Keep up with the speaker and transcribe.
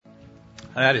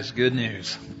That is good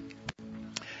news.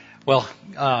 Well,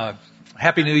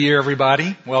 Happy New Year,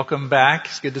 everybody. Welcome back.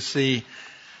 It's good to see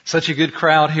such a good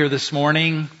crowd here this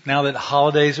morning. Now that the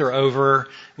holidays are over,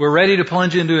 we're ready to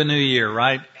plunge into a new year,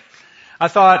 right? I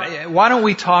thought, why don't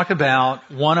we talk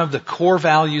about one of the core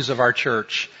values of our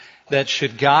church that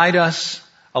should guide us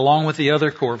along with the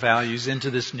other core values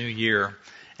into this new year.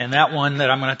 And that one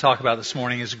that I'm going to talk about this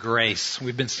morning is grace.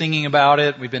 We've been singing about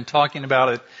it. We've been talking about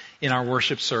it in our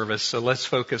worship service. So let's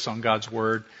focus on God's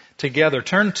Word together.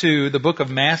 Turn to the book of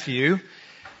Matthew.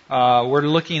 We're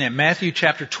looking at Matthew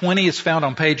chapter 20. It's found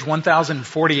on page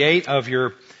 1048 of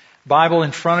your Bible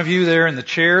in front of you there in the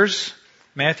chairs.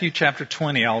 Matthew chapter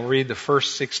 20. I'll read the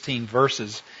first 16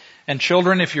 verses. And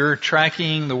children, if you're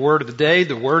tracking the word of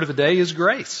the day is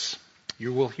grace.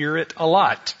 You will hear it a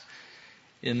lot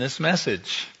in this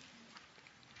message.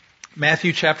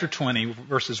 Matthew chapter 20,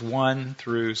 verses 1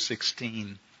 through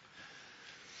 16.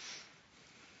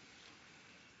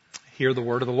 Hear the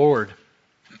word of the Lord.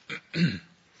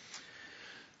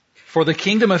 For the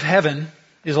kingdom of heaven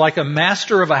is like a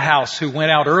master of a house who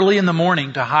went out early in the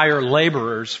morning to hire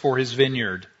laborers for his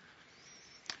vineyard.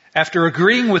 After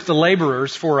agreeing with the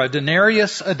laborers for a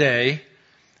denarius a day,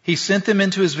 he sent them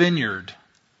into his vineyard.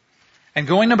 And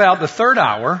going about the third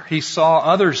hour, he saw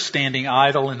others standing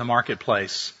idle in the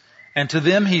marketplace. And to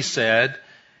them he said,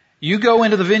 "You go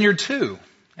into the vineyard too,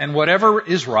 and whatever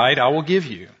is right I will give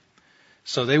you."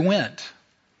 So they went.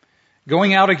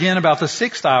 Going out again about the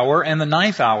 6th hour and the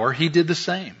 9th hour, he did the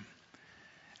same.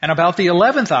 And about the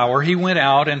 11th hour, he went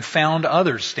out and found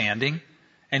others standing.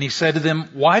 And he said to them,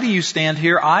 "Why do you stand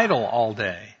here idle all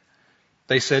day?"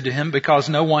 They said to him, "Because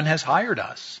no one has hired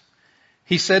us."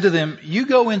 He said to them, "You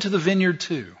go into the vineyard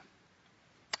too."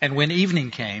 And when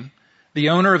evening came, the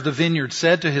owner of the vineyard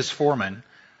said to his foreman,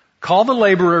 "Call the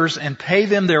laborers and pay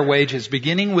them their wages,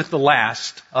 beginning with the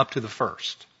last up to the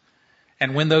first."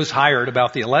 And when those hired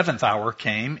about the 11th hour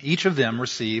came, each of them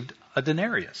received a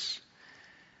denarius.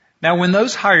 Now when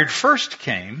those hired first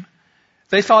came,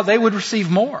 they thought they would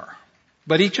receive more,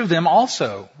 but each of them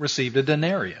also received a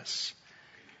denarius.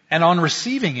 And on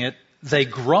receiving it, they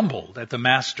grumbled at the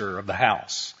master of the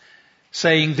house,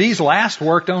 saying, "These last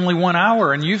worked only 1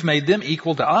 hour, and you've made them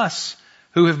equal to us,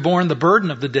 who have borne the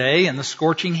burden of the day and the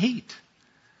scorching heat."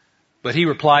 But he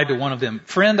replied to one of them,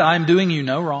 "Friend, I am doing you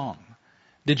no wrong.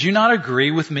 Did you not agree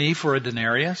with me for a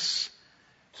denarius?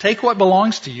 Take what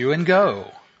belongs to you and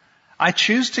go. I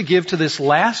choose to give to this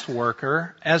last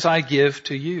worker as I give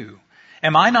to you.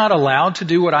 Am I not allowed to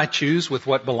do what I choose with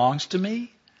what belongs to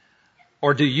me?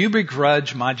 Or do you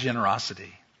begrudge my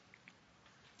generosity?"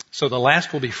 So the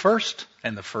last will be first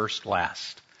and the first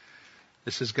last.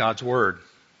 This is God's word.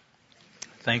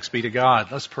 Thanks be to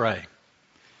God. Let's pray.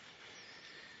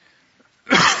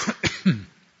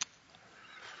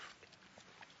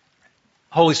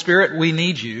 Holy Spirit, we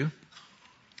need you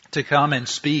to come and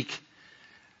speak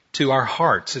to our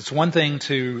hearts. It's one thing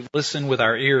to listen with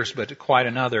our ears, but quite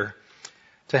another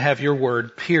to have your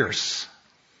word pierce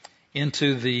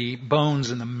into the bones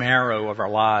and the marrow of our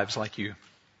lives like you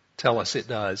tell us it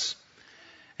does.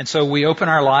 And so we open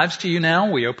our lives to you now.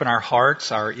 We open our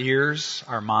hearts, our ears,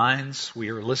 our minds. We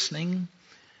are listening,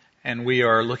 and we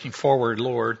are looking forward,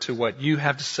 Lord, to what you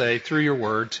have to say through your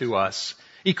word to us.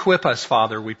 Equip us,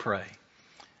 Father, we pray,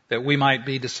 that we might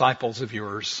be disciples of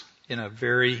yours in a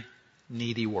very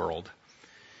needy world.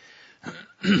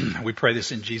 We pray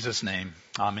this in Jesus' name.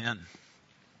 Amen.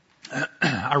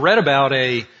 I read about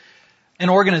an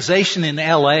organization in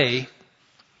LA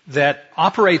that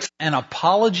operates an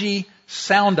apology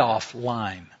sound-off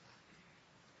line.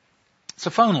 It's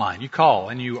a phone line. You call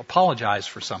and you apologize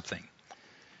for something.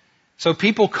 So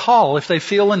people call if they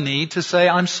feel a need to say,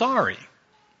 "I'm sorry,"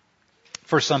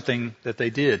 for something that they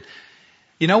did.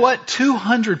 You know what?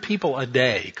 200 people a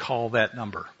day call that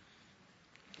number.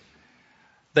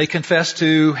 They confess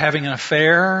to having an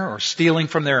affair or stealing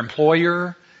from their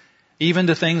employer, even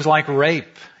to things like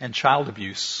rape and child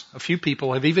abuse. A few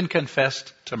people have even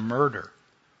confessed to murder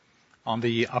on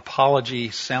the apology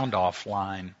sound-off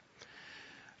line.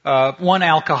 One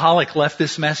alcoholic left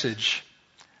this message: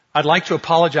 "I'd like to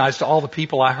apologize to all the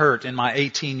people I hurt in my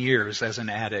 18 years as an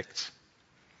addict."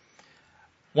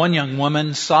 One young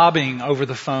woman, sobbing over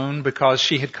the phone because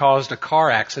she had caused a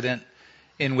car accident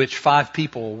in which 5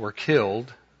 people were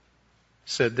killed,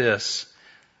 said this: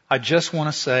 "I just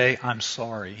want to say I'm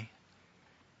sorry.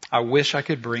 I wish I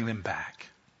could bring them back."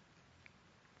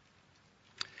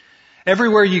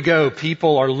 Everywhere you go,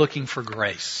 people are looking for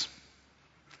grace.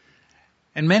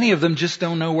 And many of them just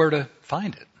don't know where to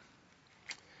find it.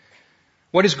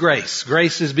 What is grace?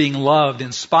 Grace is being loved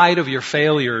in spite of your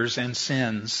failures and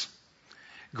sins.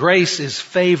 Grace is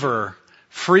favor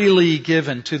freely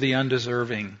given to the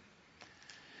undeserving.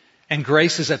 And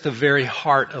grace is at the very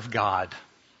heart of God,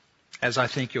 as I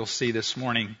think you'll see this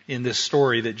morning in this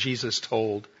story that Jesus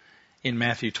told in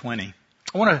Matthew 20.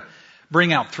 I want to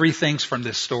bring out three things from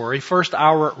this story. First,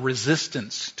 our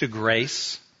resistance to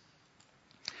grace.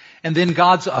 And then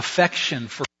God's affection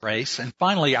for grace. And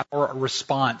finally, our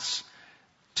response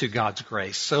to God's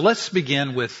grace. So let's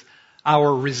begin with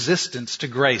our resistance to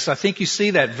grace. I think you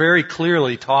see that very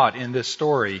clearly taught in this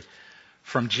story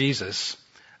from Jesus.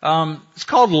 It's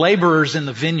called Laborers in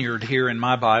the Vineyard here in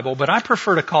my Bible, but I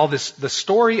prefer to call this the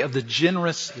story of the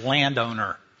generous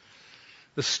landowner.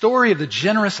 The story of the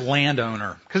generous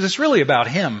landowner, because it's really about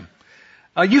him.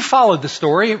 You followed the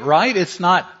story, right? It's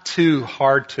not too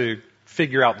hard to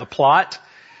figure out the plot.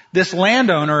 This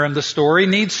landowner in the story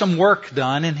needs some work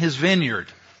done in his vineyard.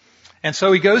 And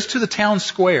so he goes to the town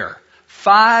square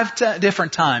 5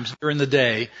 different times during the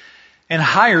day and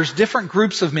hires different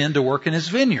groups of men to work in his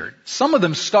vineyard. Some of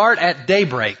them start at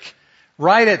daybreak,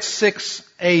 right at 6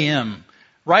 a.m.,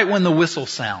 right when the whistle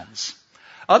sounds.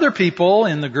 Other people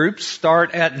in the group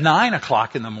start at 9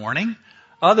 o'clock in the morning,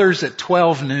 others at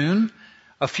 12 noon,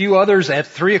 a few others at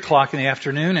 3 o'clock in the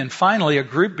afternoon, and finally a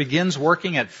group begins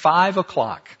working at 5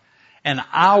 o'clock, an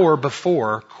hour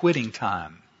before quitting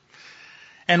time.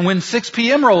 And when 6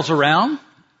 p.m. rolls around,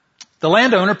 the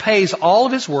landowner pays all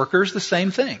of his workers the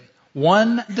same thing,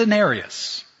 1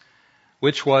 denarius,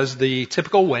 which was the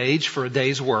typical wage for a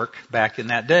day's work back in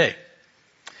that day.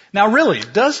 Now really,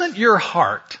 doesn't your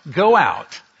heart go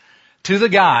out to the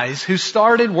guys who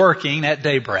started working at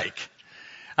daybreak?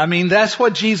 I mean, that's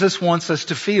what Jesus wants us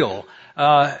to feel.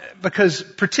 Because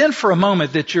pretend for a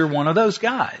moment that you're one of those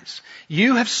guys.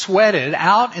 You have sweated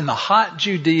out in the hot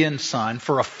Judean sun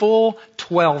for a full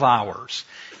 12 hours.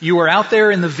 You were out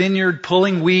there in the vineyard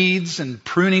pulling weeds and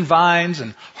pruning vines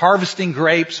and harvesting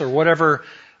grapes or whatever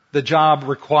the job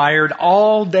required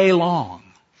all day long.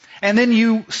 And then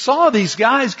you saw these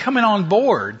guys coming on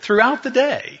board throughout the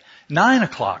day. 9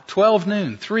 o'clock, 12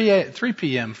 noon, 3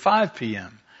 p.m., 5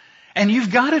 p.m. And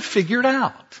you've got it figured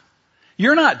out.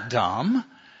 You're not dumb.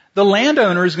 The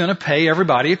landowner is going to pay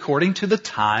everybody according to the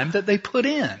time that they put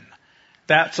in.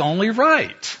 That's only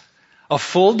right. A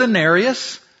full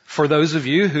denarius for those of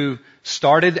you who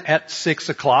started at 6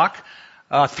 o'clock,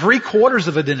 3/4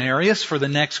 of a denarius for the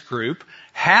next group,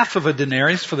 half of a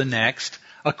denarius for the next,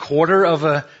 1/4 of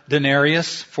a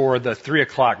denarius for the 3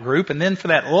 o'clock group, and then for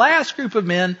that last group of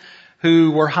men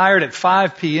who were hired at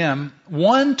 5 p.m.,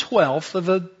 1/12 of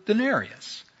a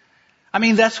denarius. I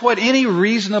mean, that's what any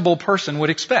reasonable person would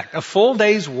expect. A full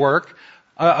day's work,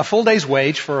 a full day's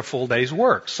wage for a full day's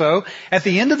work. So at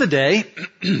the end of the day,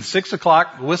 6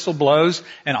 o'clock, the whistle blows,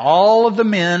 and all of the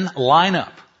men line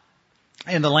up.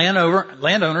 And the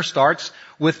landowner starts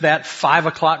with that 5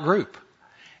 o'clock group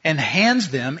and hands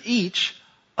them each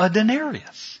a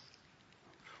denarius.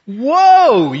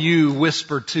 Whoa, you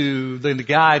whisper to the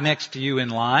guy next to you in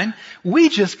line. We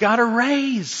just got a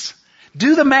raise.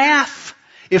 Do the math.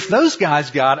 If those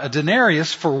guys got a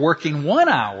denarius for working 1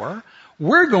 hour,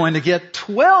 we're going to get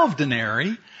 12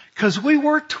 denarii because we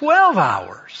worked 12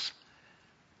 hours.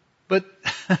 But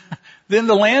then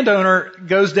the landowner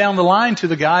goes down the line to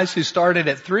the guys who started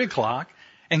at 3 o'clock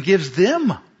and gives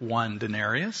them 1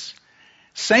 denarius.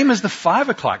 Same as the 5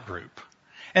 o'clock group.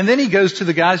 And then he goes to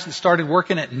the guys that started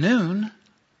working at noon,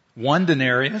 1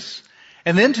 denarius.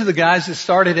 And then to the guys that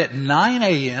started at 9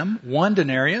 a.m., 1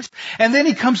 denarius. And then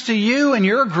he comes to you and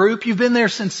your group. You've been there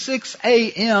since 6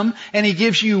 a.m. and he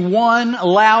gives you 1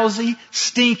 lousy,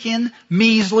 stinking,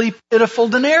 measly, pitiful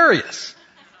denarius.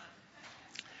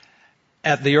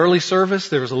 At the early service,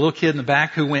 there was a little kid in the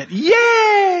back who went,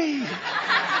 "Yay!"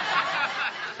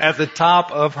 at the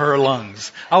top of her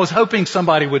lungs. I was hoping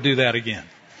somebody would do that again.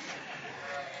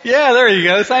 Yeah, there you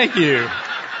go. Thank you.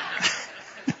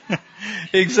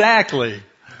 Exactly.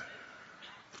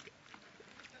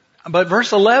 But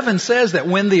verse 11 says that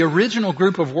when the original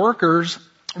group of workers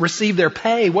received their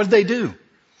pay, what did they do?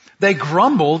 They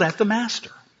grumbled at the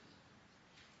master.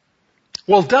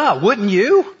 Well, duh, wouldn't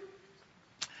you?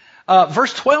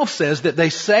 Verse 12 says that they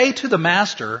say to the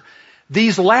master,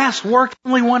 "These last worked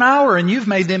only 1 hour, and you've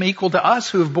made them equal to us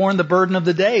who have borne the burden of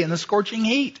the day in the scorching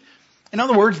heat." In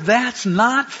other words, that's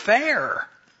not fair.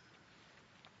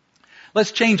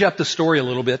 Let's change up the story a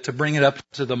little bit to bring it up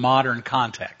to the modern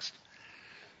context.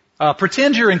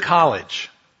 Pretend you're in college.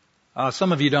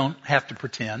 Some of you don't have to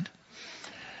pretend.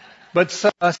 But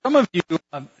some of you,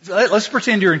 let's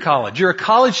pretend you're in college. You're a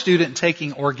college student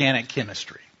taking organic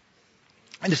chemistry.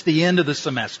 And it's the end of the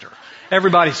semester.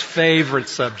 Everybody's favorite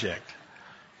subject.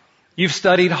 You've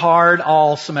studied hard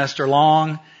all semester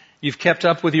long. You've kept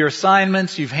up with your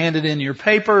assignments. You've handed in your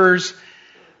papers.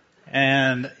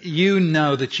 And you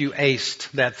know that you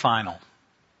aced that final.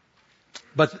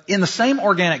 But in the same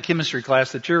organic chemistry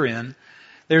class that you're in,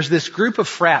 there's this group of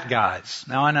frat guys.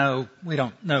 Now I know we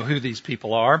don't know who these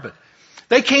people are, but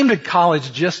they came to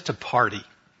college just to party.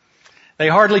 They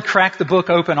hardly cracked the book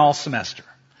open all semester.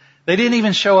 They didn't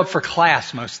even show up for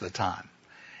class most of the time.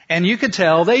 And you could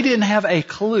tell they didn't have a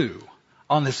clue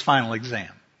on this final exam.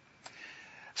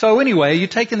 So anyway, you've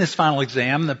taken this final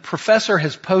exam. The professor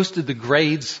has posted the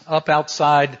grades up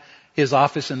outside his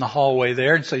office in the hallway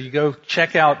there. And so you go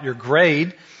check out your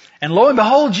grade. And lo and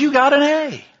behold, you got an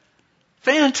A.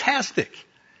 Fantastic.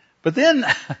 But then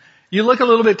you look a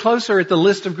little bit closer at the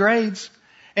list of grades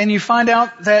and you find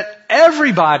out that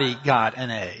everybody got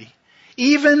an A.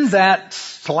 Even that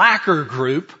slacker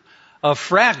group of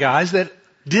frat guys that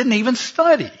didn't even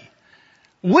study.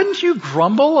 Wouldn't you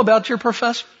grumble about your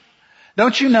professor?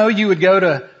 Don't you know you would go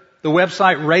to the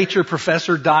website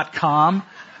rateyourprofessor.com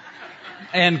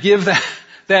and give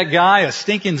that guy a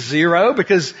stinking 0?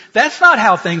 Because that's not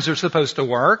how things are supposed to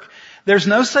work. There's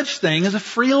no such thing as a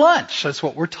free lunch. That's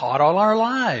what we're taught all our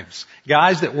lives.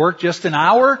 Guys that work just an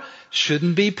hour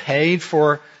shouldn't be paid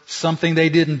for something they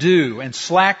didn't do. And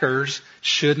slackers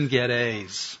shouldn't get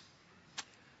A's.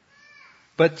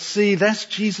 But see, that's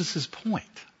Jesus' point.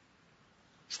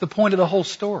 It's the point of the whole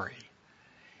story.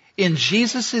 In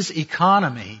Jesus'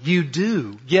 economy, you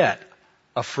do get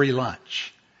a free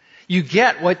lunch. You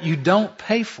get what you don't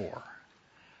pay for.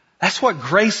 That's what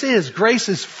grace is. Grace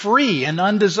is free and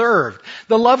undeserved.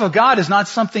 The love of God is not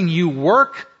something you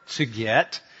work to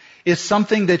get. It's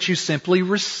something that you simply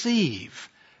receive,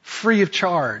 free of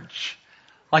charge.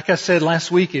 Like I said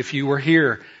last week, if you were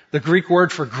here, the Greek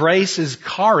word for grace is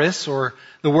charis, or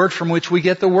the word from which we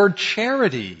get the word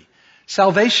charity.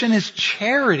 Salvation is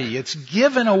charity. It's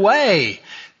given away.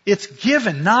 It's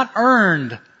given, not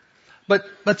earned.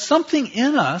 But something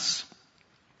in us,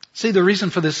 see, the reason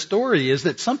for this story is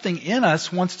that something in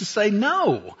us wants to say,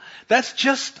 no, that's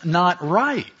just not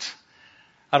right.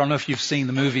 I don't know if you've seen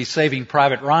the movie Saving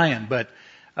Private Ryan, but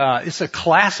it's a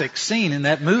classic scene in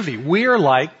that movie. We're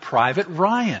like Private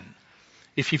Ryan.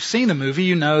 If you've seen the movie,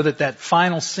 you know that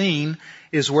final scene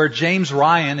is where James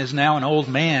Ryan is now an old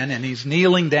man and he's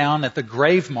kneeling down at the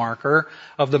grave marker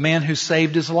of the man who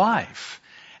saved his life.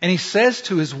 And he says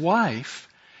to his wife,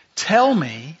 "Tell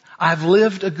me I've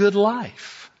lived a good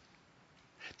life.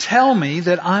 Tell me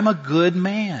that I'm a good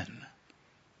man."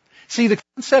 See, the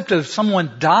concept of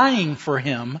someone dying for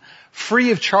him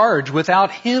free of charge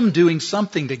without him doing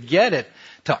something to get it,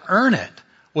 to earn it,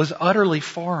 was utterly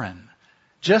foreign.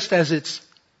 Just as it's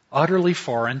utterly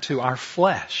foreign to our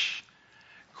flesh.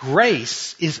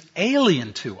 Grace is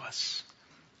alien to us.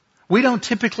 We don't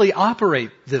typically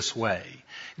operate this way.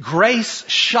 Grace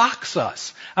shocks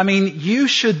us. I mean, you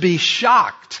should be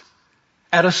shocked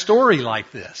at a story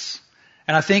like this.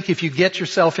 And I think if you get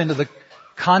yourself into the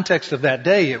context of that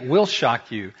day, it will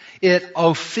shock you. It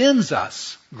offends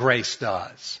us, grace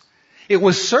does. It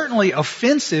was certainly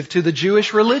offensive to the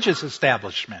Jewish religious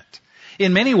establishment.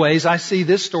 In many ways, I see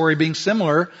this story being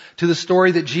similar to the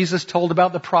story that Jesus told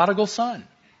about the prodigal son.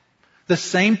 The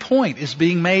same point is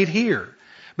being made here.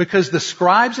 Because the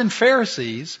scribes and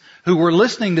Pharisees who were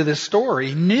listening to this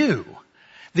story knew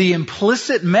the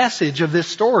implicit message of this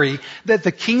story that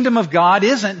the kingdom of God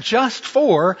isn't just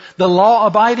for the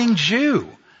law-abiding Jew,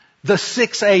 the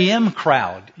 6 a.m.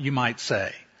 crowd, you might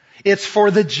say. It's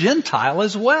for the Gentile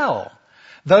as well,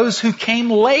 those who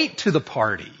came late to the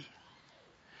party.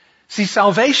 See,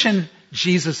 salvation,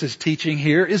 Jesus is teaching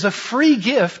here, is a free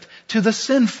gift to the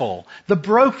sinful, the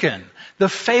broken, the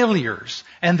failures,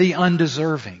 and the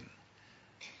undeserving.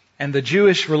 And the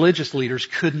Jewish religious leaders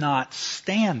could not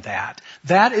stand that.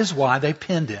 That is why they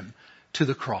pinned him to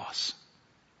the cross.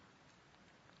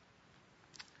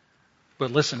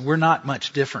 But listen, we're not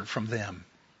much different from them.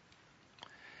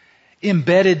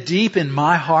 Embedded deep in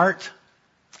my heart,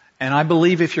 and I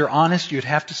believe if you're honest, you'd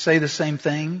have to say the same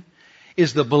thing,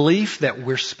 is the belief that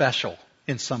we're special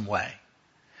in some way.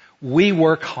 We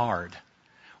work hard.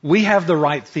 We have the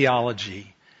right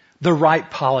theology, the right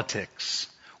politics.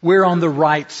 We're on the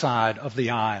right side of the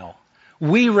aisle.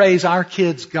 We raise our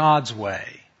kids God's way.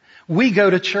 We go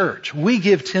to church. We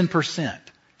give 10%.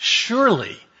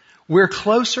 Surely we're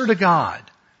closer to God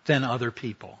than other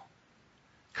people.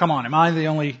 Come on, am I the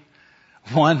only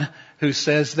one who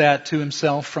says that to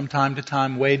himself from time to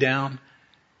time way down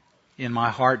in my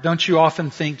heart? Don't you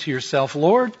often think to yourself,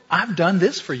 Lord, I've done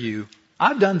this for you.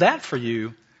 I've done that for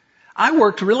you. I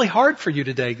worked really hard for you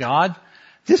today, God.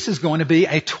 This is going to be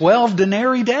a 12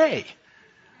 denarii day.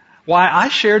 Why, I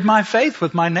shared my faith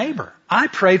with my neighbor. I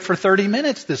prayed for 30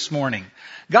 minutes this morning.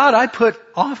 God, I put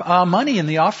money in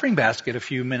the offering basket a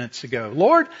few minutes ago.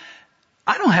 Lord,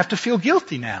 I don't have to feel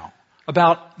guilty now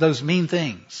about those mean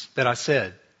things that I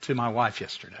said to my wife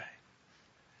yesterday.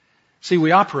 See,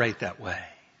 we operate that way.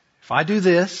 If I do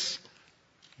this,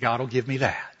 God will give me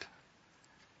that.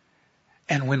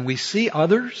 And when we see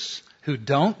others who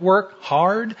don't work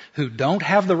hard, who don't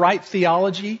have the right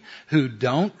theology, who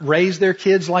don't raise their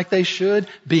kids like they should,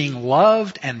 being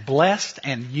loved and blessed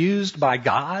and used by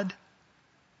God,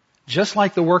 just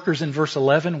like the workers in verse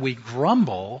 11, we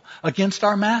grumble against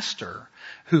our master,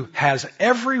 who has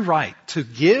every right to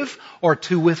give or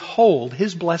to withhold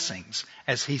his blessings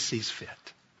as he sees fit.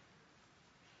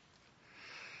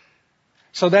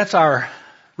 So that's our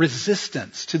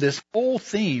resistance to this whole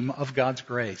theme of God's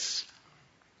grace.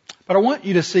 But I want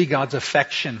you to see God's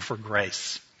affection for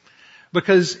grace.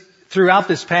 Because throughout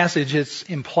this passage it's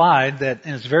implied that,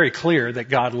 and it's very clear, that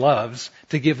God loves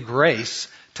to give grace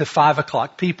to 5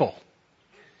 o'clock people.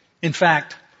 In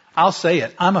fact, I'll say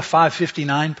it, I'm a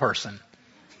 5:59 person.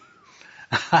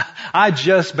 I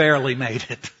just barely made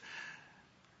it.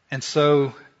 And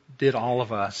so did all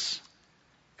of us.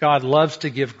 God loves to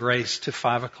give grace to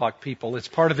 5 o'clock people. It's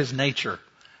part of His nature.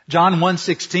 John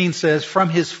 1:16 says, from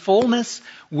His fullness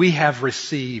we have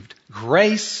received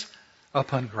grace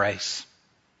upon grace.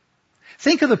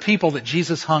 Think of the people that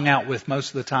Jesus hung out with most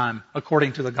of the time,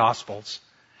 according to the Gospels.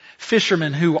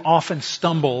 Fishermen who often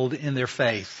stumbled in their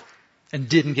faith and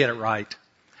didn't get it right.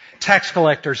 Tax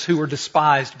collectors who were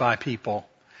despised by people.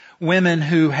 Women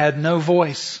who had no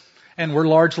voice and were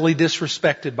largely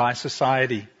disrespected by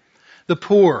society. The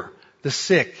poor, the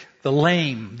sick, the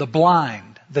lame, the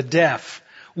blind, the deaf.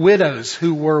 Widows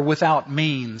who were without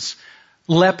means.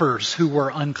 Lepers who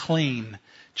were unclean.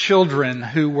 Children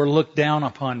who were looked down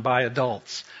upon by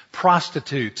adults.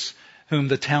 Prostitutes whom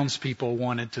the townspeople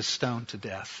wanted to stone to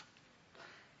death.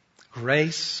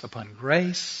 Grace upon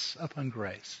grace upon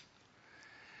grace.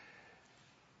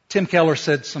 Tim Keller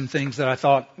said some things that I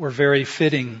thought were very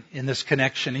fitting in this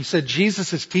connection. He said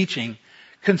Jesus' teaching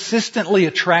consistently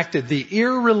attracted the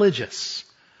irreligious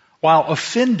while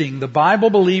offending the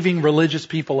Bible-believing religious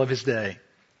people of his day.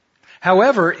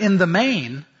 However, in the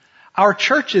main, our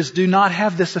churches do not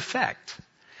have this effect.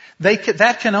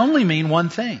 That can only mean one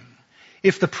thing.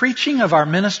 If the preaching of our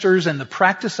ministers and the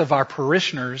practice of our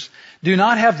parishioners do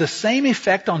not have the same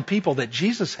effect on people that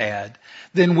Jesus had,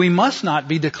 then we must not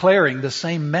be declaring the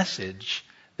same message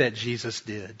that Jesus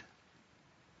did.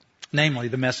 Namely,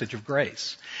 the message of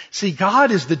grace. See,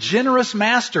 God is the generous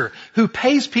master who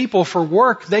pays people for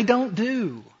work they don't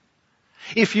do.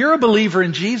 If you're a believer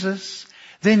in Jesus,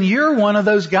 then you're one of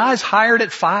those guys hired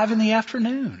at 5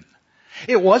 p.m.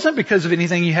 It wasn't because of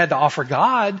anything you had to offer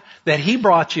God that He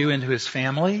brought you into His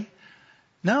family.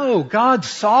 No, God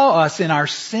saw us in our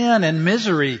sin and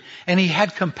misery, and He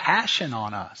had compassion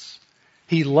on us.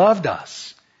 He loved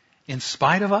us in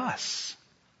spite of us.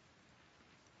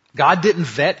 God didn't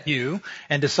vet you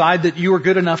and decide that you were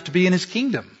good enough to be in His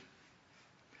kingdom.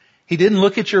 He didn't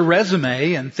look at your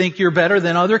resume and think you're better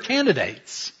than other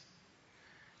candidates.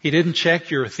 He didn't check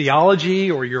your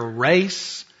theology or your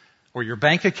race or your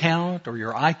bank account or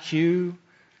your IQ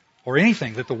or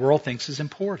anything that the world thinks is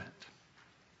important.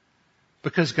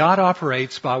 Because God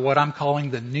operates by what I'm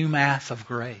calling the new math of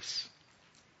grace.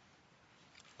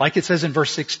 Like it says in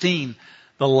verse 16,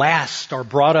 the last are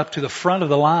brought up to the front of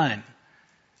the line.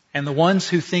 And the ones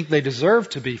who think they deserve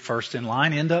to be first in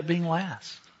line end up being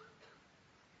last.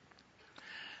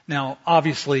 Now,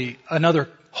 obviously, another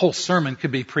whole sermon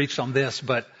could be preached on this,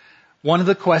 but one of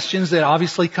the questions that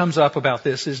obviously comes up about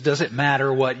this is, does it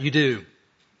matter what you do?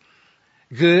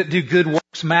 Do good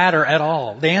works matter at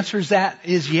all? The answer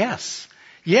is yes.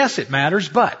 Yes, it matters,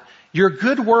 but your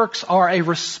good works are a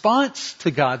response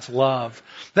to God's love.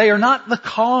 They are not the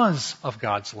cause of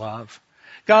God's love.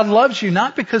 God loves you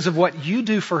not because of what you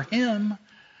do for Him,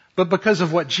 but because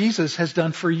of what Jesus has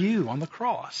done for you on the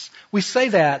cross. We say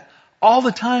that all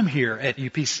the time here at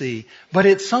UPC, but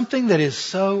it's something that is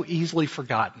so easily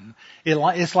forgotten.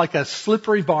 It's like a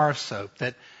slippery bar of soap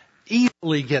that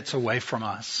easily gets away from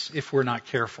us if we're not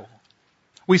careful.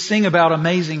 We sing about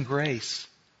Amazing Grace,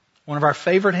 one of our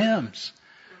favorite hymns.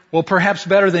 Well, perhaps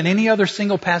better than any other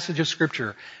single passage of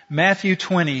Scripture, Matthew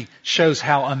 20 shows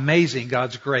how amazing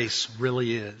God's grace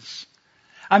really is.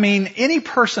 I mean, any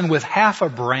person with half a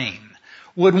brain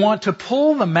would want to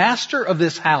pull the master of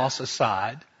this house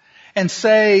aside and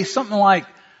say something like,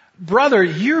 brother,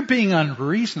 you're being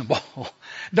unreasonable.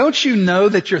 Don't you know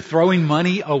that you're throwing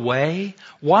money away?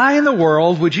 Why in the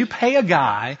world would you pay a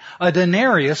guy a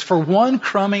denarius for one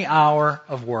crummy hour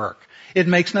of work? It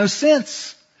makes no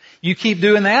sense. You keep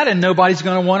doing that and nobody's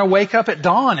going to want to wake up at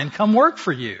dawn and come work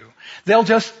for you. They'll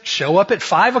just show up at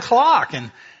 5 o'clock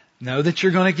and know that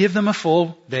you're going to give them a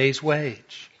full day's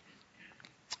wage.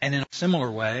 And in a similar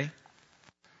way,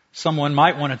 someone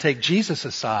might want to take Jesus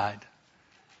aside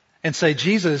and say,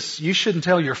 Jesus, you shouldn't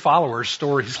tell your followers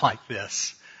stories like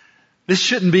this. This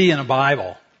shouldn't be in a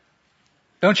Bible.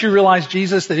 Don't you realize,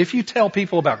 Jesus, that if you tell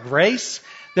people about grace,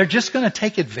 they're just going to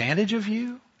take advantage of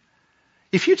you?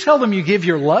 If you tell them you give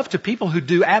your love to people who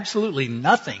do absolutely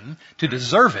nothing to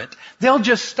deserve it, they'll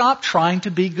just stop trying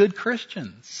to be good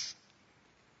Christians.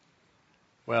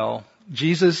 Well,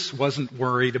 Jesus wasn't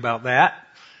worried about that,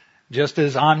 just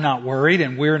as I'm not worried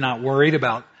and we're not worried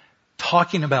about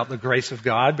talking about the grace of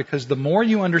God, because the more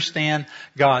you understand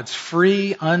God's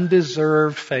free,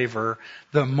 undeserved favor,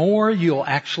 the more you'll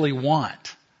actually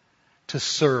want to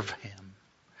serve Him.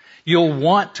 You'll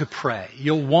want to pray.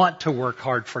 You'll want to work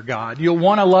hard for God. You'll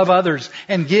want to love others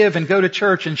and give and go to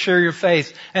church and share your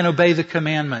faith and obey the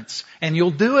commandments. And you'll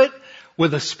do it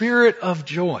with a spirit of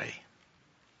joy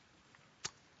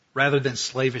rather than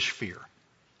slavish fear.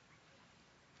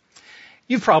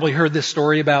 You've probably heard this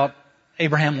story about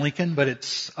Abraham Lincoln, but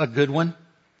it's a good one.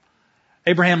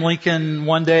 Abraham Lincoln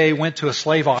one day went to a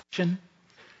slave auction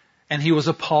and he was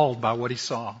appalled by what he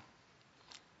saw.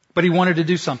 But he wanted to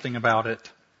do something about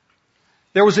it.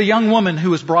 There was a young woman who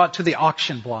was brought to the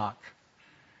auction block,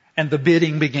 and the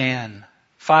bidding began.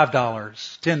 $5,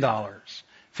 $10,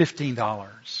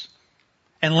 $15.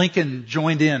 And Lincoln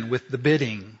joined in with the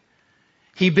bidding.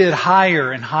 He bid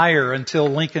higher and higher until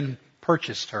Lincoln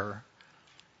purchased her.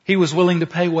 He was willing to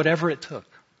pay whatever it took.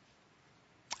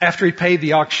 After he paid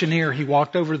the auctioneer, he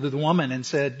walked over to the woman and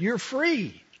said, "You're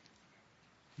free.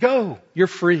 Go, you're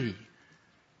free."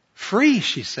 Free,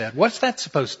 she said. What's that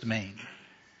supposed to mean?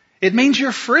 It means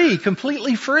you're free,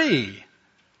 completely free.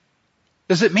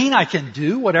 Does it mean I can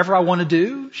do whatever I want to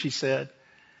do? She said.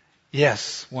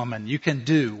 Yes, woman, you can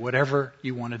do whatever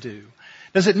you want to do.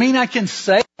 Does it mean I can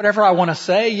say whatever I want to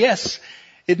say? Yes,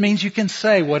 it means you can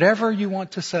say whatever you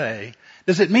want to say.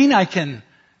 Does it mean I can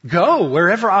go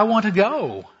wherever I want to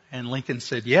go? And Lincoln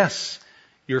said, yes,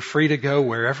 you're free to go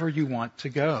wherever you want to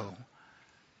go.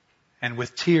 And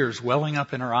with tears welling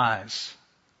up in her eyes,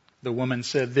 the woman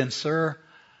said, then, sir,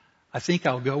 I think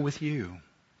I'll go with you.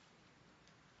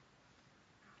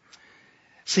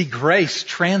 See, grace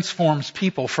transforms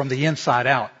people from the inside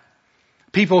out.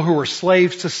 People who were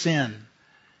slaves to sin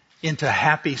into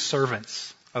happy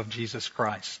servants of Jesus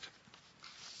Christ.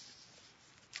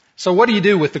 So what do you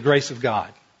do with the grace of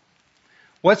God?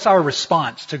 What's our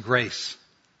response to grace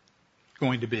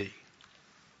going to be?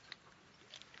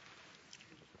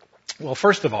 Well,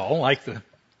 first of all, like the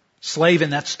slave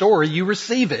in that story, you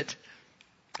receive it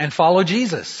and follow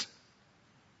Jesus.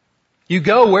 You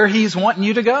go where He's wanting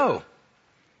you to go.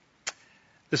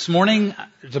 This morning,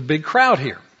 there's a big crowd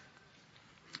here.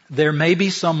 There may be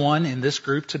someone in this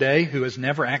group today who has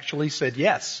never actually said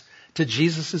yes to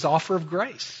Jesus' offer of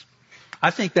grace. I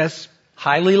think that's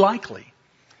highly likely.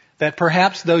 That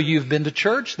perhaps though you've been to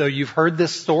church, though you've heard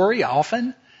this story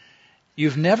often,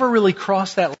 you've never really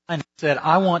crossed that line and said,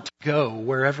 I want to go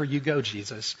wherever you go,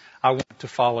 Jesus. I want to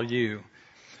follow you.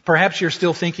 Perhaps you're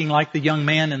still thinking like the young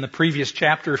man in the previous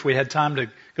chapter. If we had time to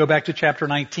go back to chapter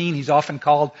 19, he's often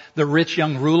called the rich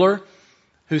young ruler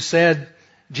who said,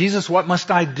 Jesus, what must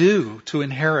I do to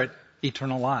inherit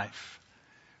eternal life?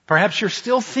 Perhaps you're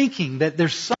still thinking that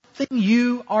there's something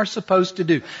you are supposed to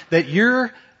do, that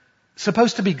you're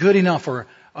supposed to be good enough or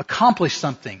accomplish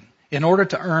something in order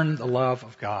to earn the love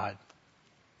of God.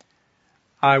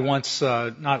 I once,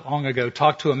 not long ago,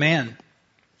 talked to a man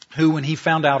who, when he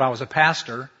found out I was a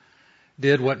pastor,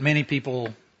 did what many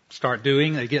people start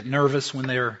doing. They get nervous when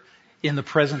they're in the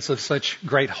presence of such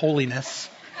great holiness.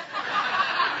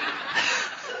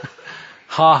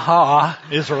 Ha ha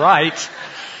is right.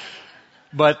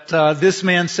 But this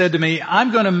man said to me,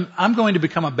 I'm going to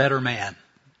become a better man.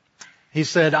 He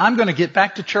said, I'm going to get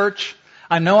back to church.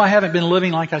 I know I haven't been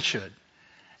living like I should.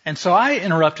 And so I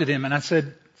interrupted him and I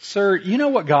said, sir, you know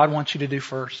what God wants you to do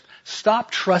first?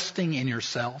 Stop trusting in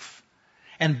yourself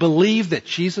and believe that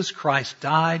Jesus Christ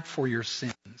died for your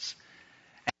sins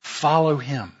and follow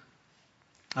Him.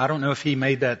 I don't know if he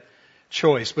made that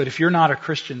choice, but if you're not a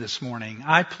Christian this morning,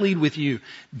 I plead with you,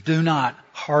 do not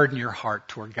harden your heart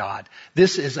toward God.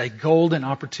 This is a golden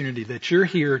opportunity that you're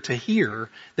here to hear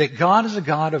that God is a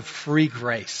God of free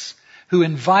grace who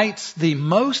invites the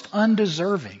most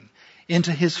undeserving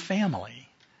into His family.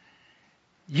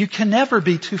 You can never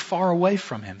be too far away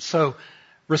from Him. So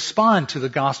respond to the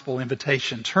gospel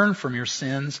invitation. Turn from your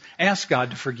sins. Ask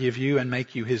God to forgive you and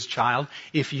make you His child.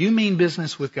 If you mean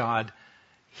business with God,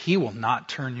 He will not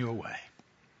turn you away.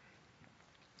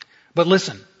 But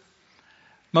listen,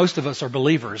 most of us are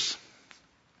believers.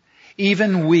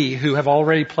 Even we who have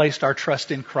already placed our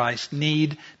trust in Christ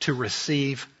need to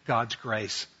receive God's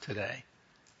grace today.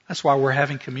 That's why we're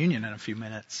having communion in a few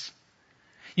minutes.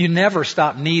 You never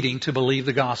stop needing to believe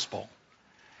the gospel.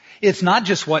 It's not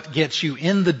just what gets you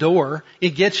in the door,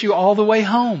 it gets you all the way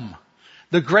home.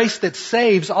 The grace that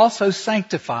saves also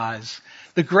sanctifies.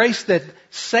 The grace that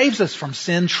saves us from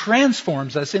sin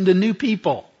transforms us into new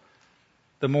people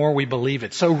the more we believe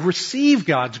it. So receive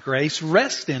God's grace,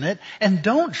 rest in it, and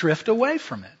don't drift away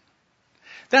from it.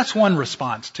 That's one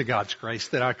response to God's grace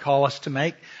that I call us to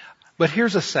make. But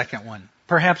here's a second one,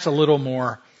 perhaps a little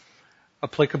more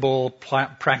applicable,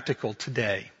 practical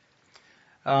today.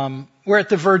 We're at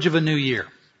the verge of a new year.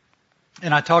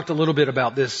 And I talked a little bit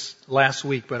about this last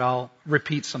week, but I'll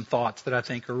repeat some thoughts that I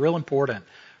think are real important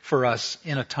for us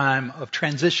in a time of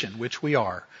transition, which we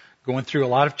are. Going through a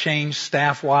lot of change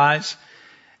staff-wise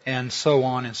and so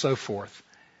on and so forth.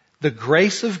 The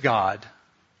grace of God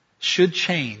should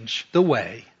change the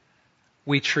way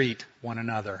we treat one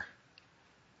another.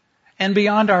 And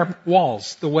beyond our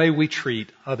walls, the way we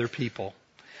treat other people.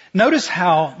 Notice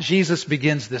how Jesus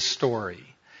begins this story.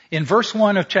 In verse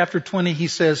 1 of chapter 20, he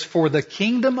says, "For the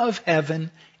kingdom of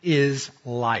heaven is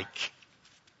like."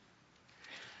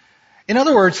 In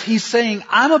other words, he's saying,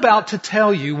 I'm about to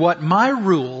tell you what my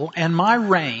rule and my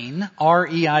reign,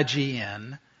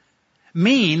 R-E-I-G-N,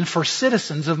 mean for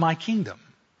citizens of my kingdom.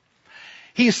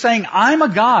 He's saying, I'm a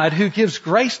God who gives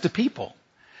grace to people.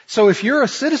 So if you're a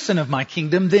citizen of my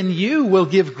kingdom, then you will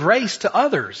give grace to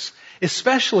others,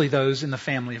 especially those in the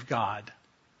family of God.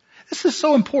 This is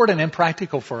so important and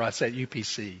practical for us at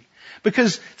UPC.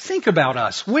 Because think about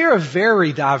us. We're a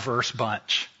very diverse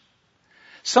bunch.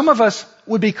 Some of us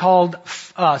would be called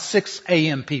 6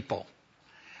 a.m. people.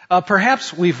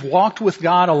 Perhaps we've walked with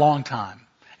God a long time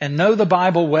and know the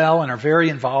Bible well and are very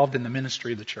involved in the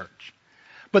ministry of the church.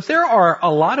 But there are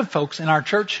a lot of folks in our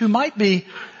church who might be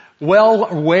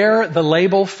wear the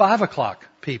label 5 o'clock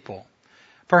people.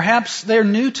 Perhaps they're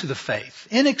new to the faith,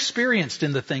 inexperienced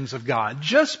in the things of God,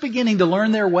 just beginning to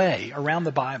learn their way around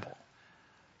the Bible.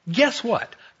 Guess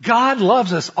what? God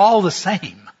loves us all the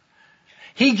same.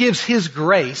 He gives His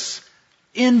grace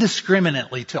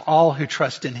indiscriminately to all who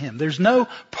trust in Him. There's no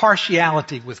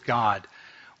partiality with God.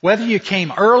 Whether you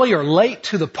came early or late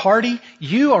to the party,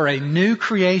 you are a new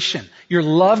creation. You're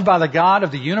loved by the God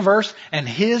of the universe, and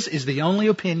His is the only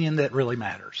opinion that really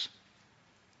matters.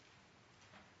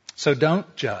 So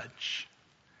don't judge.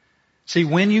 See,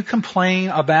 when you complain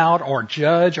about or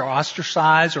judge or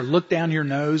ostracize or look down your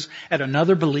nose at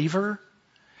another believer,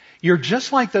 you're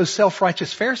just like those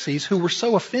self-righteous Pharisees who were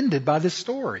so offended by this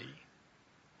story.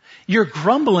 You're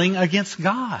grumbling against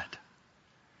God,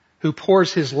 who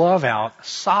pours His love out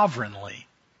sovereignly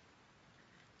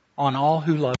on all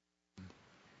who love Him.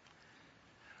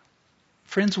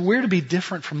 Friends, we're to be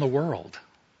different from the world.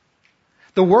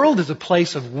 The world is a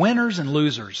place of winners and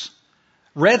losers,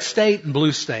 red state and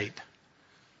blue state,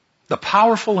 the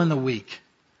powerful and the weak.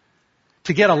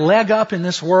 To get a leg up in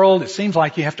this world, it seems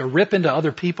like you have to rip into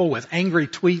other people with angry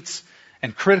tweets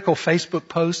and critical Facebook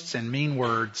posts and mean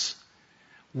words.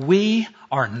 We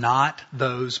are not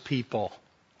those people.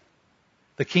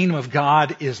 The kingdom of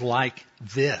God is like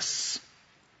this.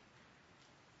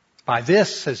 By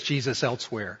this, says Jesus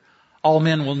elsewhere, all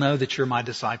men will know that you're my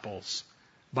disciples,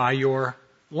 by your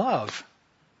love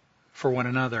for one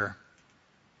another.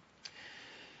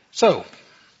 So,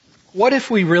 what if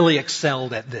we really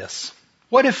excelled at this?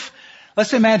 What if,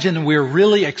 let's imagine we're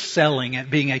really excelling at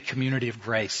being a community of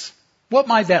grace. What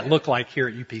might that look like here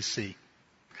at UPC?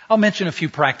 I'll mention a few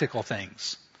practical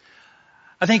things.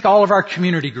 I think all of our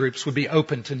community groups would be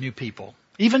open to new people.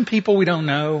 Even people we don't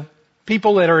know,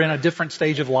 people that are in a different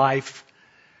stage of life.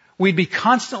 We'd be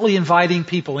constantly inviting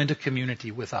people into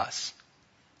community with us.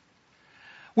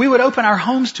 We would open our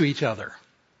homes to each other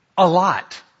a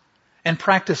lot and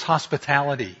practice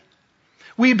hospitality.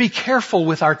 We'd be careful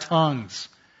with our tongues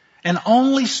and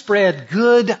only spread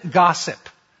good gossip.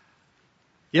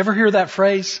 You ever hear that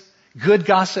phrase? Good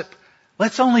gossip?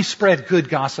 Let's only spread good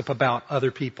gossip about other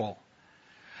people.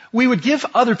 We would give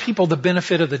other people the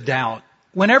benefit of the doubt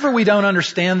whenever we don't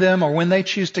understand them or when they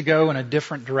choose to go in a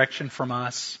different direction from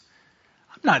us.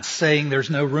 I'm not saying there's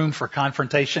no room for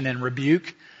confrontation and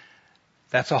rebuke.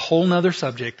 That's a whole nother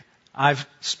subject. I've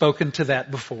spoken to that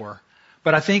before.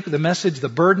 But I think the message, the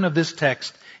burden of this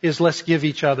text is let's give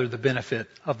each other the benefit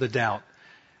of the doubt.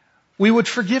 We would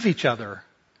forgive each other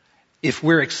if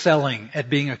we're excelling at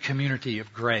being a community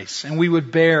of grace, and we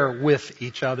would bear with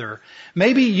each other.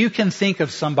 Maybe you can think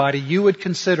of somebody you would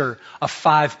consider a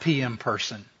 5 p.m.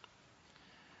 person.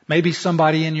 Maybe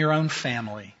somebody in your own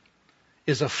family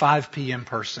is a 5 p.m.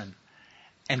 person,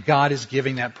 and God is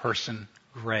giving that person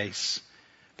grace.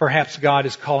 Perhaps God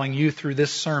is calling you through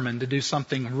this sermon to do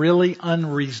something really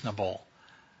unreasonable,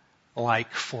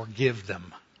 like forgive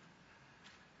them.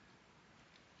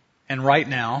 And right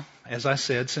now, as I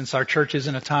said, since our church is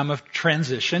in a time of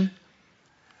transition,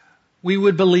 we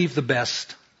would believe the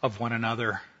best of one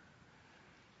another.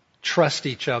 Trust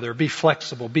each other, be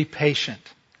flexible, be patient,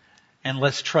 and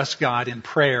let's trust God in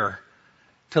prayer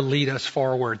to lead us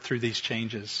forward through these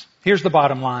changes. Here's the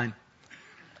bottom line.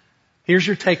 Here's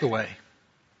your takeaway.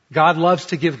 God loves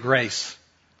to give grace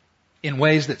in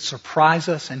ways that surprise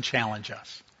us and challenge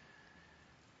us.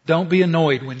 Don't be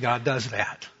annoyed when God does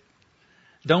that.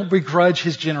 Don't begrudge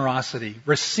His generosity.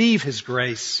 Receive His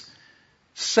grace.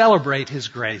 Celebrate His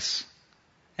grace.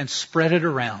 And spread it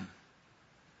around.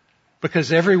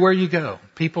 Because everywhere you go,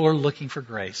 people are looking for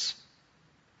grace.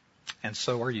 And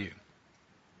so are you.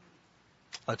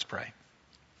 Let's pray.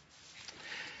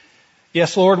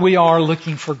 Yes, Lord, we are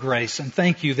looking for grace. And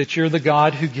thank you that you're the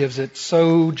God who gives it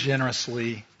so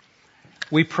generously.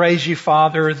 We praise you,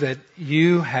 Father, that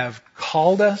you have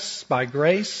called us by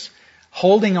grace,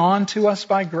 holding on to us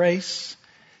by grace.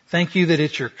 Thank you that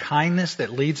it's your kindness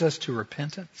that leads us to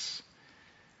repentance.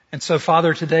 And so,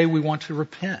 Father, today we want to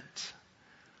repent.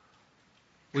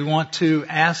 We want to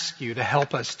ask you to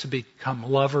help us to become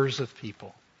lovers of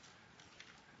people.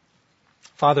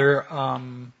 Father,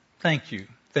 thank you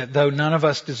that though none of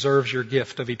us deserves your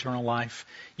gift of eternal life,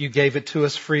 you gave it to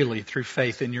us freely through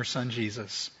faith in your Son,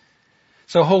 Jesus.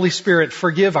 So, Holy Spirit,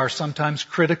 forgive our sometimes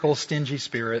critical, stingy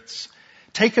spirits.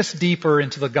 Take us deeper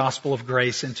into the gospel of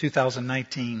grace in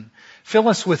 2019. Fill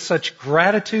us with such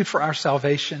gratitude for our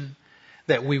salvation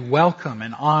that we welcome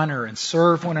and honor and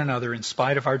serve one another in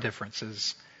spite of our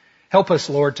differences. Help us,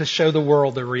 Lord, to show the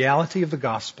world the reality of the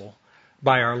gospel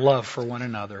by our love for one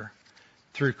another.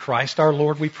 Through Christ our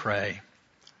Lord we pray.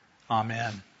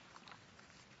 Amen.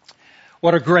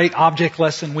 What a great object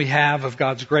lesson we have of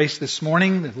God's grace this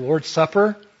morning, the Lord's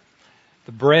Supper,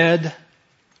 the bread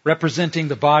representing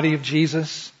the body of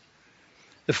Jesus,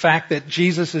 the fact that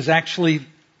Jesus is actually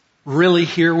really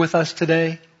here with us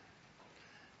today,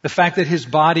 the fact that His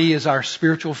body is our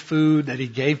spiritual food that He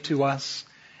gave to us.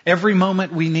 Every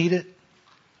moment we need it,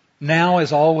 now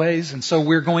as always, and so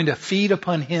we're going to feed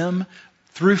upon Him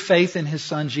through faith in His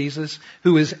Son Jesus,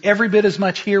 who is every bit as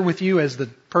much here with you as the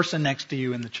person next to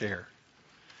you in the chair.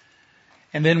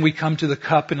 And then we come to the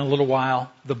cup in a little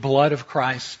while, the blood of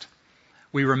Christ.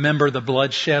 We remember the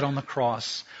blood shed on the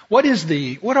cross. What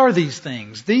are these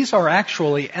things? These are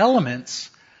actually elements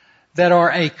that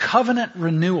are a covenant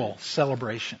renewal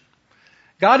celebration.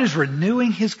 God is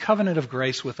renewing His covenant of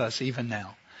grace with us even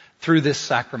now through this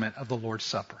sacrament of the Lord's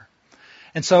Supper.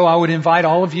 And so I would invite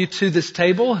all of you to this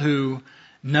table who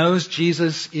knows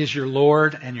Jesus is your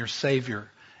Lord and your Savior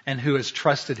and who has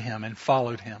trusted Him and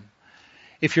followed Him.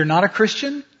 If you're not a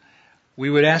Christian, we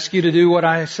would ask you to do what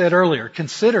I said earlier.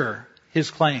 Consider His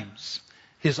claims,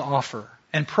 His offer,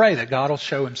 and pray that God will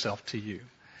show Himself to you.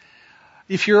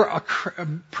 If you're a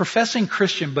professing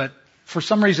Christian, but for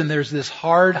some reason there's this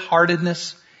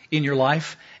hard-heartedness in your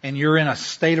life, and you're in a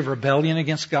state of rebellion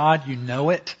against God, you know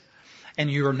it,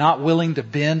 and you're not willing to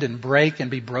bend and break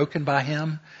and be broken by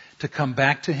Him, to come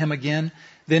back to Him again,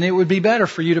 then it would be better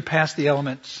for you to pass the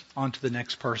elements on to the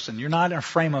next person. You're not in a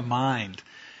frame of mind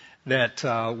that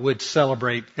would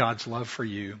celebrate God's love for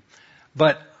you.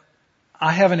 But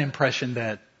I have an impression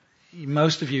that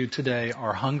most of you today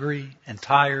are hungry and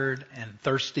tired and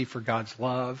thirsty for God's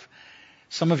love.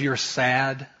 Some of you are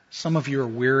sad. Some of you are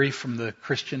weary from the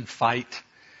Christian fight.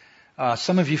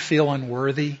 Some of you feel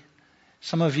unworthy.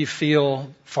 Some of you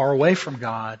feel far away from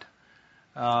God.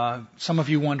 Some of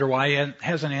you wonder why He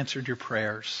hasn't answered your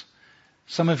prayers.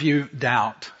 Some of you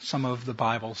doubt some of the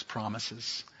Bible's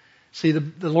promises. See,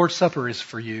 the Lord's Supper is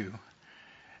for you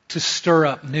to stir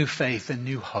up new faith and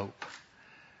new hope.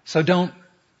 So don't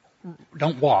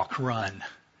walk, run.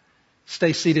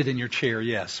 Stay seated in your chair,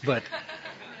 yes, but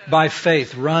by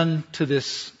faith, run to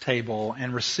this table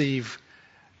and receive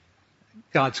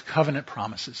God's covenant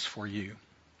promises for you.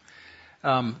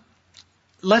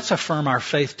 Let's affirm our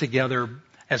faith together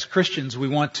as Christians. We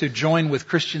want to join with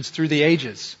Christians through the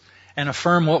ages and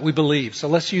affirm what we believe. So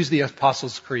let's use the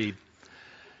Apostles' Creed.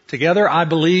 Together, I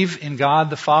believe in God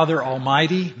the Father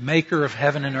Almighty, maker of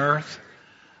heaven and earth.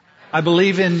 I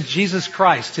believe in Jesus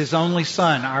Christ, His only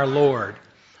Son, our Lord,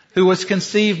 who was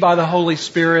conceived by the Holy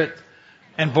Spirit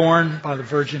and born by the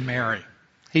Virgin Mary.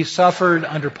 He suffered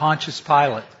under Pontius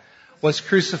Pilate, was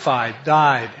crucified,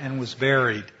 died, and was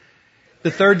buried.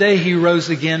 The third day he rose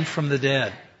again from the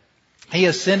dead. He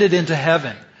ascended into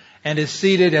heaven and is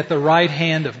seated at the right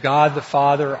hand of God the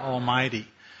Father Almighty.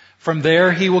 From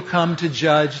there he will come to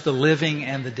judge the living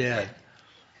and the dead.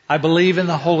 I believe in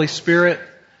the Holy Spirit,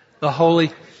 the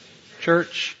Holy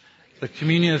Church, the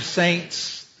communion of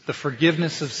saints, the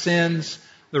forgiveness of sins,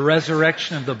 the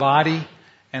resurrection of the body,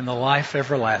 and the life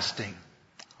everlasting.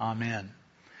 Amen.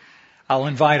 I'll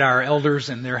invite our elders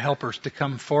and their helpers to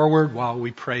come forward while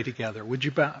we pray together. Would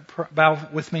you bow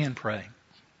with me and pray?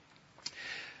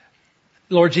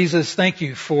 Lord Jesus, thank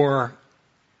you for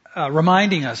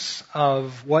reminding us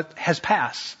of what has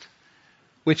passed,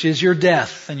 which is your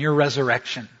death and your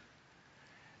resurrection.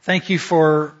 Thank you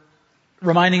for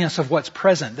reminding us of what's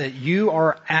present, that you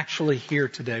are actually here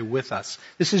today with us.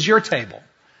 This is your table,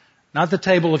 not the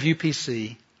table of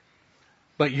UPC,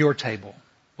 but your table,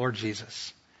 Lord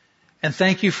Jesus. And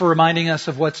thank you for reminding us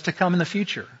of what's to come in the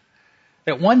future,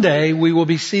 that one day we will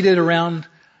be seated around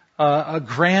a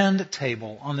grand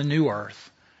table on the new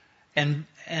earth and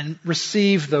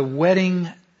receive the wedding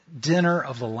dinner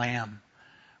of the Lamb.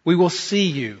 We will see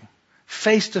you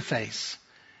face to face,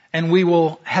 and we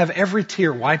will have every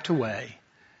tear wiped away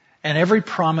and every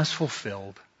promise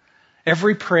fulfilled,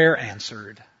 every prayer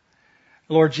answered.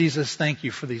 Lord Jesus, thank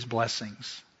you for these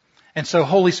blessings. And so,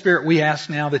 Holy Spirit, we ask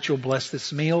now that you'll bless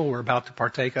this meal we're about to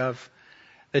partake of,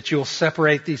 that you'll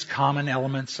separate these common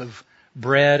elements of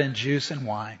bread and juice and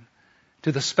wine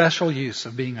to the special use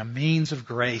of being a means of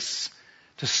grace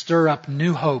to stir up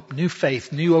new hope, new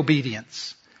faith, new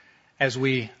obedience as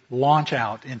we launch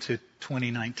out into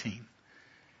 2019.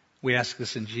 We ask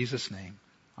this in Jesus' name.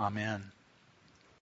 Amen.